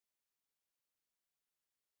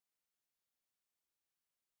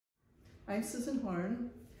I'm Susan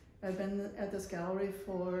Horn. I've been at this gallery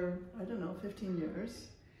for, I don't know, 15 years.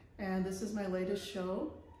 And this is my latest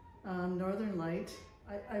show, Northern Light.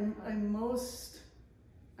 I'm most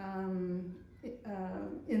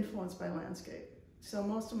influenced by landscape. So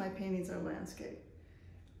most of my paintings are landscape.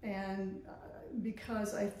 And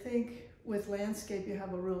because I think with landscape you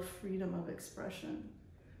have a real freedom of expression.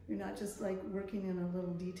 You're not just like working in a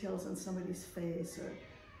little details on somebody's face or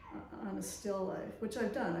on a still life, which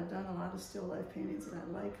I've done. I've done a lot of still life paintings and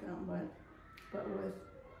I like them, but with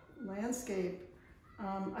landscape,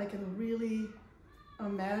 I can really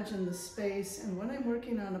imagine the space. And when I'm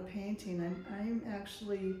working on a painting, I'm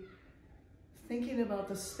actually thinking about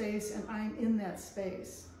the space and I'm in that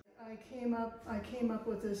space. I came up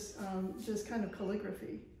with this just kind of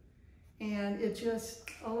calligraphy, and it just,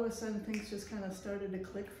 all of a sudden things just kind of started to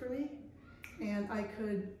click for me, and I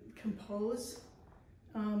could compose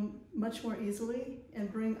much more easily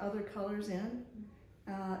and bring other colors in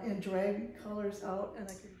and drag colors out. And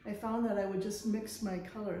I found that I would just mix my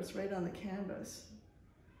colors right on the canvas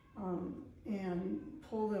and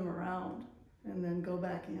pull them around and then go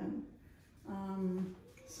back in.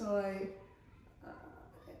 So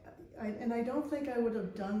I don't think I would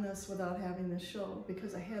have done this without having this show,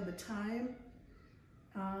 because I had the time.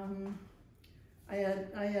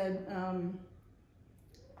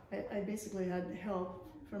 I basically had help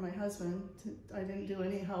from my husband. I didn't do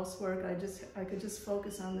any housework. I could just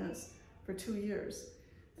focus on this for 2 years,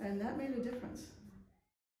 and that made a difference.